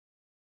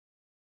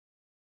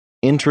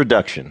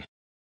Introduction.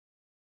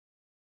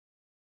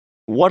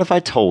 What if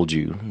I told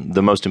you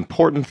the most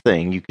important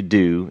thing you could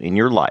do in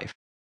your life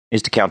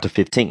is to count to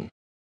 15?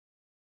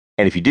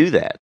 And if you do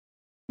that,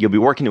 you'll be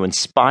working to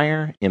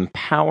inspire,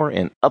 empower,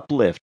 and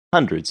uplift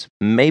hundreds,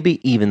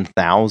 maybe even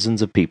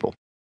thousands of people.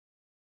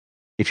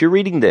 If you're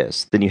reading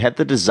this, then you have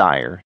the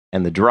desire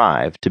and the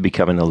drive to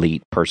become an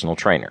elite personal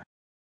trainer.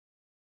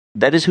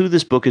 That is who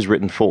this book is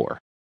written for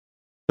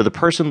the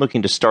person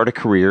looking to start a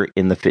career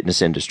in the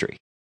fitness industry,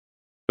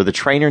 for the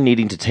trainer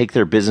needing to take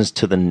their business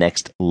to the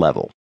next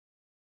level,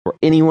 for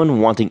anyone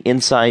wanting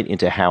insight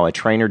into how a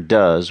trainer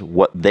does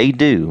what they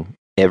do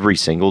every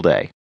single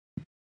day.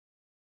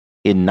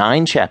 In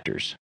 9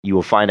 chapters, you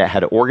will find out how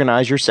to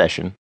organize your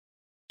session,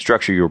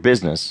 structure your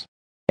business,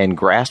 and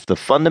grasp the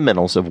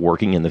fundamentals of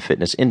working in the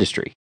fitness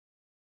industry.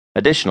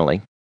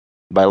 Additionally,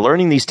 by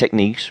learning these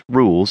techniques,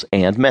 rules,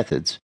 and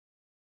methods,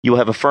 you will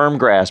have a firm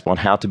grasp on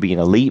how to be an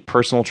elite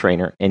personal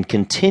trainer and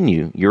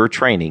continue your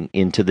training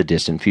into the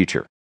distant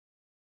future.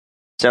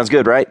 Sounds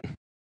good, right?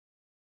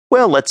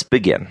 Well, let's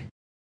begin.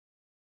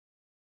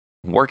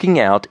 Working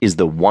out is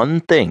the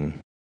one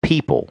thing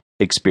people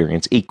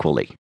experience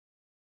equally.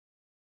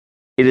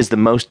 It is the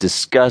most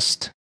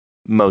discussed,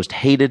 most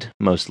hated,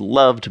 most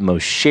loved,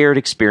 most shared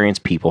experience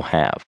people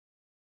have.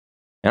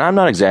 And I'm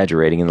not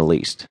exaggerating in the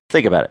least.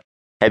 Think about it.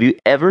 Have you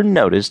ever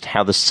noticed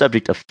how the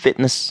subject of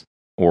fitness,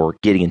 or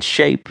getting in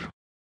shape,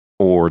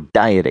 or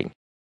dieting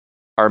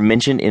are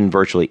mentioned in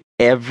virtually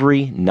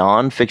every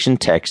nonfiction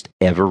text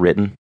ever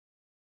written?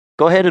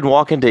 Go ahead and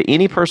walk into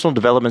any personal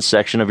development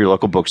section of your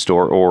local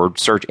bookstore or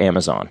search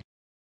Amazon.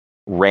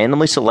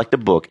 Randomly select a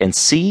book and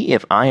see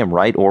if I am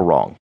right or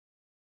wrong.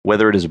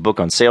 Whether it is a book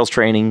on sales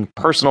training,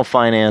 personal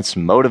finance,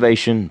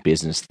 motivation,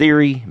 business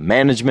theory,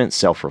 management,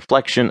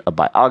 self-reflection, a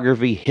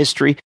biography,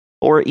 history,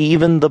 or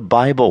even the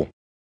Bible,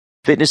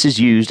 fitness is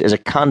used as a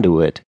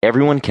conduit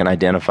everyone can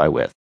identify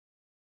with.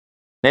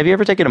 Now, have you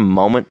ever taken a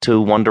moment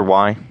to wonder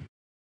why?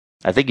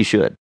 I think you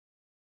should.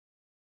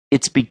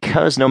 It's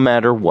because no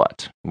matter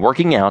what,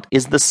 working out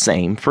is the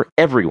same for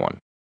everyone.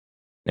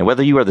 Now,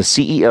 whether you are the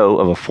CEO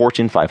of a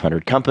Fortune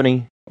 500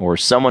 company or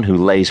someone who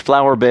lays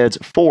flower beds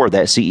for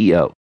that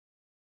CEO,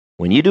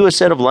 when you do a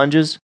set of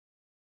lunges,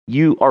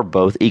 you are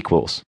both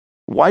equals.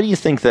 Why do you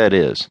think that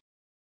is?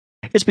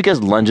 It's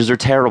because lunges are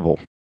terrible.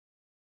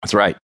 That's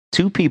right.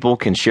 2 people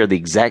can share the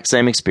exact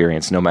same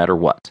experience no matter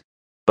what,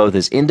 both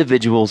as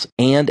individuals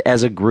and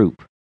as a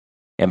group.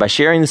 And by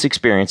sharing this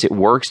experience, it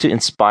works to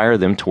inspire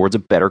them towards a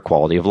better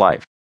quality of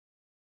life.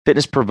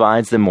 Fitness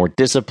provides them more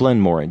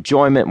discipline, more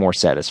enjoyment, more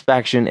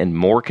satisfaction, and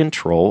more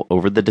control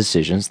over the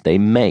decisions they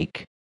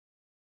make.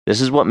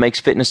 This is what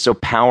makes fitness so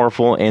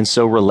powerful and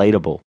so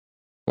relatable.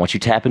 Once you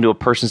tap into a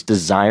person's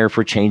desire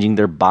for changing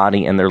their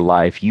body and their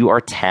life, you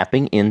are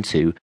tapping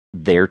into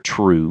their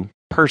true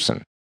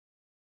person.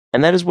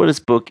 And that is what this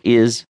book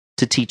is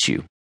to teach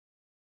you.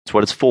 It's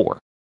what it's for.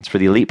 It's for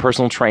the elite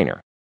personal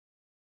trainer.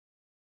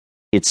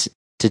 It's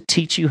to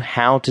teach you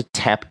how to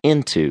tap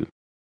into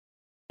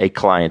a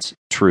client's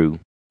true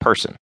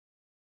person.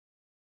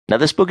 Now,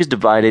 this book is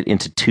divided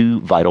into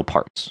 2 vital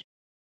parts.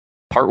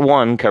 Part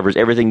 1 covers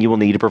everything you will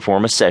need to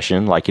perform a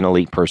session like an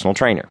elite personal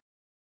trainer.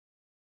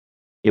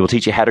 It will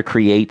teach you how to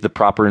create the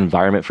proper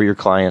environment for your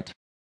client,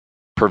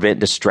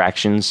 prevent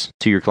distractions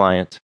to your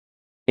client,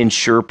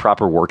 ensure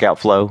proper workout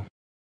flow,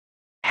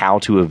 how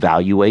to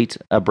evaluate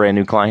a brand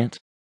new client,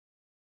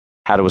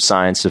 how to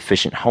assign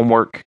sufficient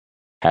homework,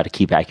 how to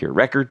keep accurate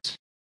records,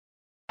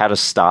 how to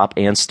stop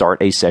and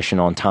start a session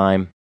on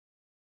time,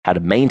 how to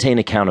maintain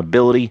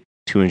accountability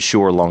to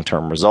ensure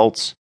long-term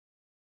results,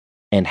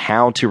 and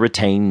how to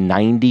retain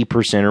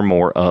 90% or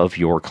more of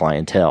your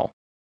clientele.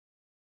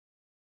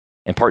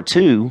 And part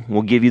 2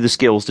 will give you the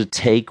skills to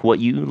take what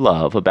you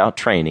love about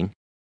training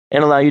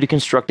and allow you to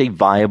construct a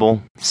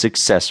viable,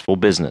 successful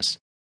business,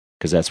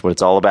 because that's what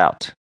it's all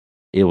about.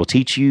 It will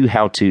teach you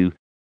how to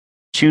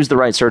choose the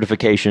right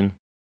certification,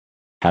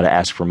 how to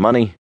ask for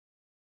money,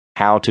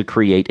 how to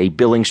create a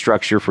billing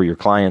structure for your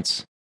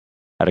clients,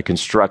 how to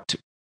construct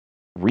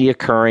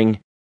reoccurring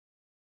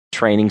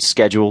training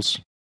schedules,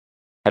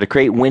 how to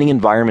create winning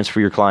environments for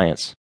your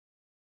clients,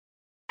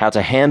 how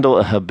to handle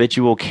a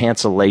habitual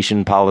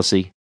cancellation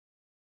policy,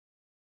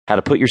 how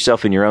to put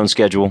yourself in your own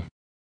schedule,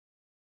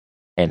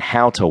 and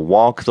how to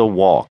walk the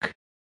walk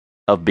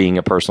of being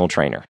a personal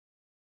trainer.